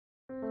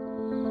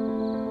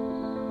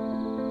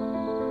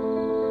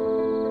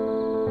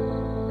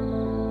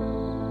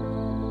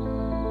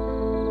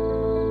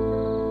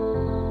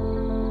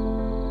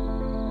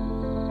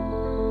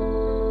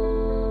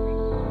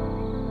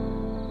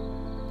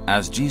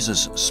As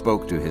Jesus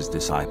spoke to his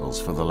disciples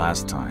for the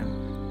last time,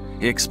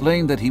 he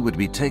explained that he would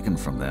be taken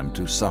from them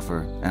to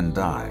suffer and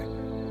die.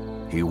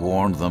 He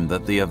warned them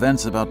that the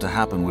events about to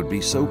happen would be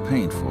so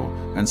painful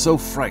and so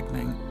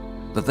frightening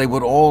that they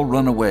would all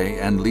run away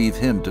and leave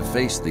him to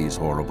face these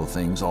horrible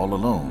things all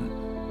alone.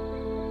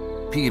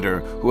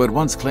 Peter, who had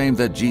once claimed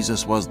that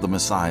Jesus was the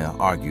Messiah,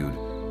 argued,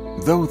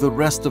 "Though the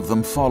rest of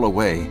them fall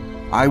away,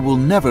 I will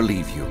never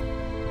leave you."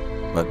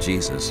 But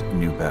Jesus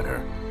knew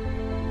better.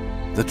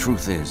 "The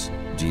truth is,"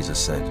 Jesus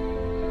said,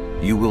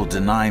 "you will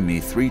deny me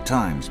 3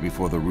 times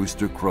before the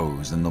rooster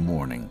crows in the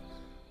morning."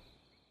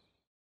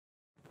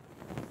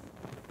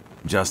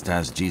 Just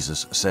as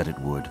Jesus said it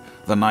would,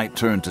 the night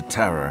turned to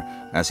terror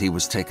as he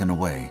was taken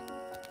away.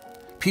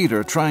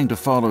 Peter, trying to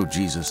follow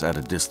Jesus at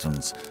a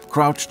distance,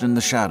 crouched in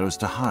the shadows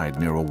to hide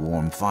near a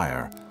warm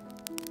fire.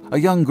 A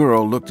young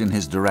girl looked in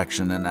his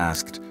direction and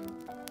asked,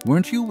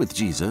 "Weren't you with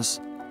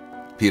Jesus?"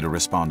 Peter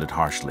responded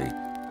harshly,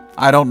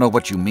 "I don't know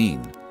what you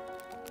mean."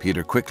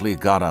 Peter quickly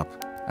got up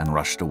and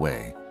rushed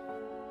away.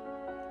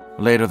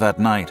 Later that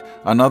night,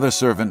 another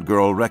servant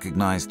girl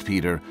recognized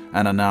Peter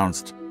and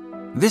announced,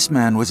 "This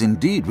man was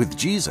indeed with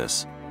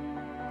Jesus."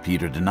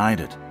 Peter denied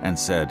it and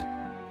said,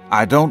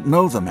 "I don't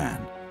know the man."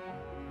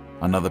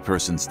 Another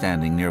person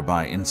standing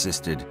nearby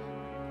insisted,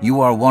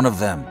 "You are one of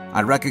them.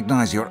 I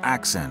recognize your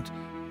accent."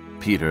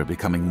 Peter,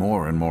 becoming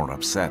more and more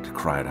upset,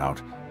 cried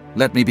out,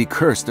 "Let me be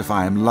cursed if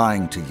I am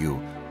lying to you.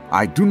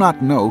 I do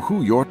not know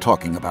who you're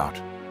talking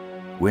about."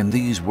 When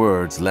these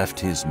words left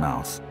his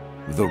mouth,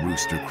 the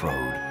rooster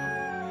crowed.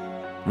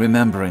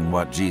 Remembering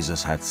what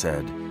Jesus had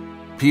said,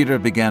 Peter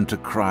began to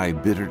cry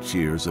bitter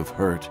tears of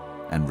hurt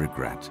and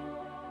regret.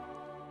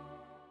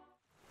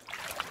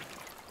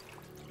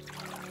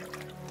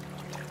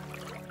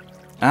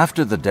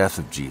 After the death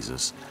of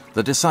Jesus,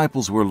 the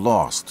disciples were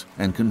lost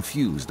and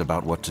confused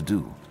about what to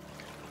do.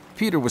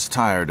 Peter was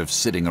tired of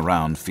sitting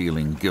around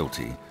feeling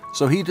guilty,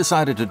 so he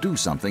decided to do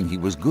something he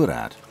was good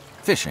at,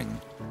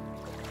 fishing.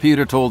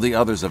 Peter told the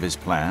others of his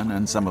plan,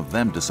 and some of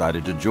them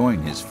decided to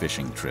join his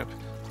fishing trip.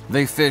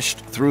 They fished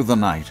through the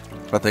night,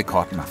 but they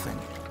caught nothing.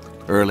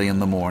 Early in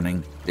the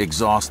morning,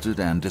 exhausted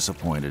and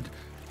disappointed,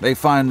 they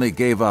finally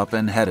gave up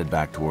and headed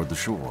back toward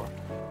the shore.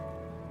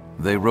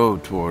 They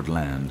rowed toward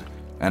land,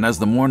 and as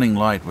the morning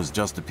light was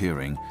just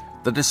appearing,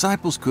 the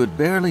disciples could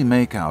barely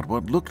make out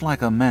what looked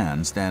like a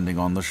man standing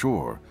on the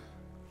shore.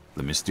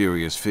 The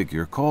mysterious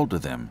figure called to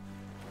them,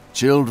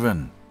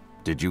 "Children,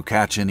 did you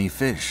catch any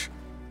fish?"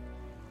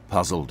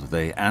 Puzzled,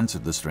 they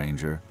answered the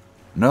stranger,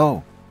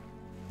 "No."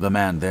 The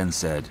man then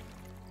said,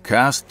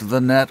 "Cast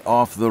the net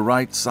off the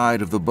right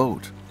side of the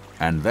boat,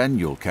 and then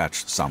you'll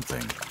catch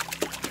something."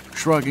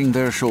 Shrugging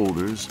their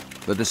shoulders,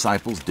 the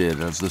disciples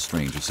did as the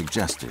stranger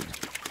suggested.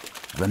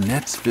 The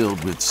nets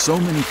filled with so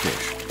many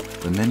fish,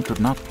 the men could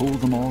not pull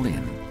them all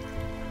in.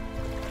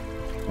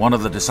 One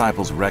of the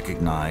disciples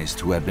recognized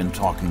who had been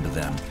talking to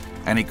them,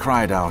 and he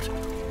cried out,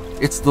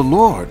 "It's the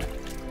Lord!"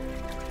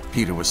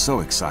 Peter was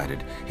so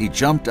excited, he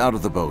jumped out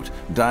of the boat,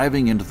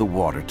 diving into the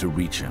water to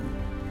reach him.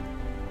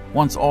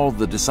 Once all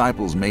the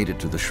disciples made it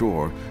to the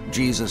shore,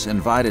 Jesus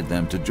invited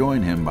them to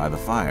join him by the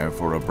fire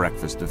for a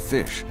breakfast of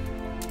fish.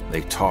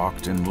 They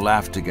talked and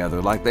laughed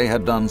together like they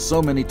had done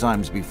so many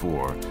times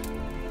before,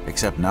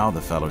 except now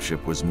the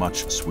fellowship was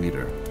much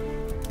sweeter.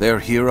 Their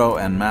hero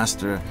and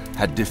master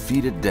had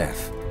defeated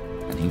death,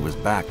 and he was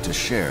back to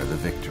share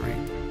the victory.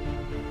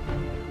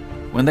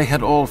 When they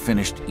had all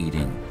finished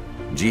eating,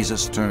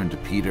 Jesus turned to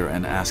Peter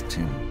and asked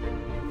him,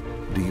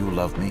 "Do you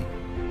love me?"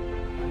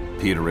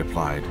 Peter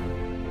replied,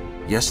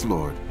 "Yes,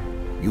 Lord,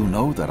 you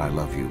know that I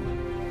love you."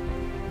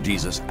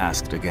 Jesus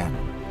asked again,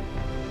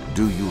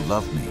 "Do you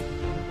love me?"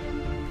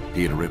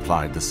 Peter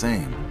replied the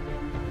same,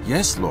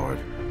 "Yes, Lord,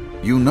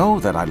 you know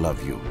that I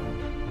love you."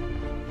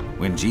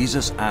 When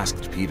Jesus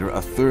asked Peter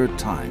a 3rd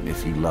time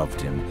if he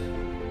loved him,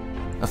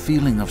 a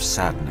feeling of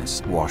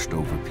sadness washed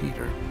over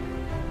Peter.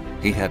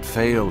 He had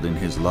failed in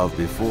his love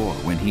before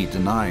when he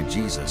denied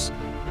Jesus.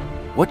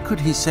 What could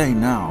he say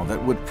now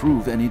that would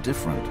prove any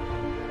different?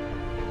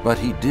 But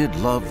he did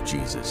love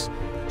Jesus,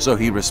 so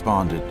he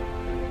responded,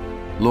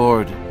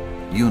 "Lord,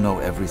 you know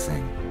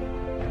everything.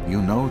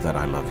 You know that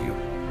I love you."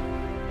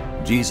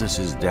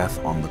 Jesus'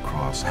 death on the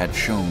cross had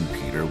shown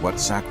Peter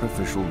what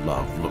sacrificial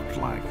love looked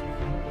like.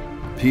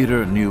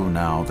 Peter knew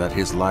now that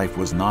his life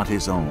was not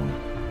his own,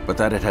 but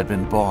that it had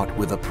been bought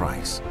with a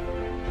price.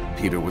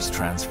 Peter was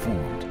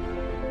transformed.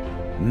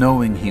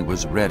 Knowing he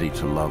was ready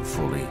to love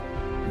fully,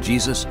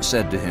 Jesus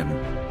said to him,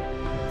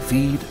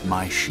 "Feed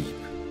my sheep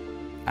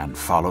and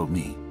follow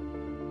me."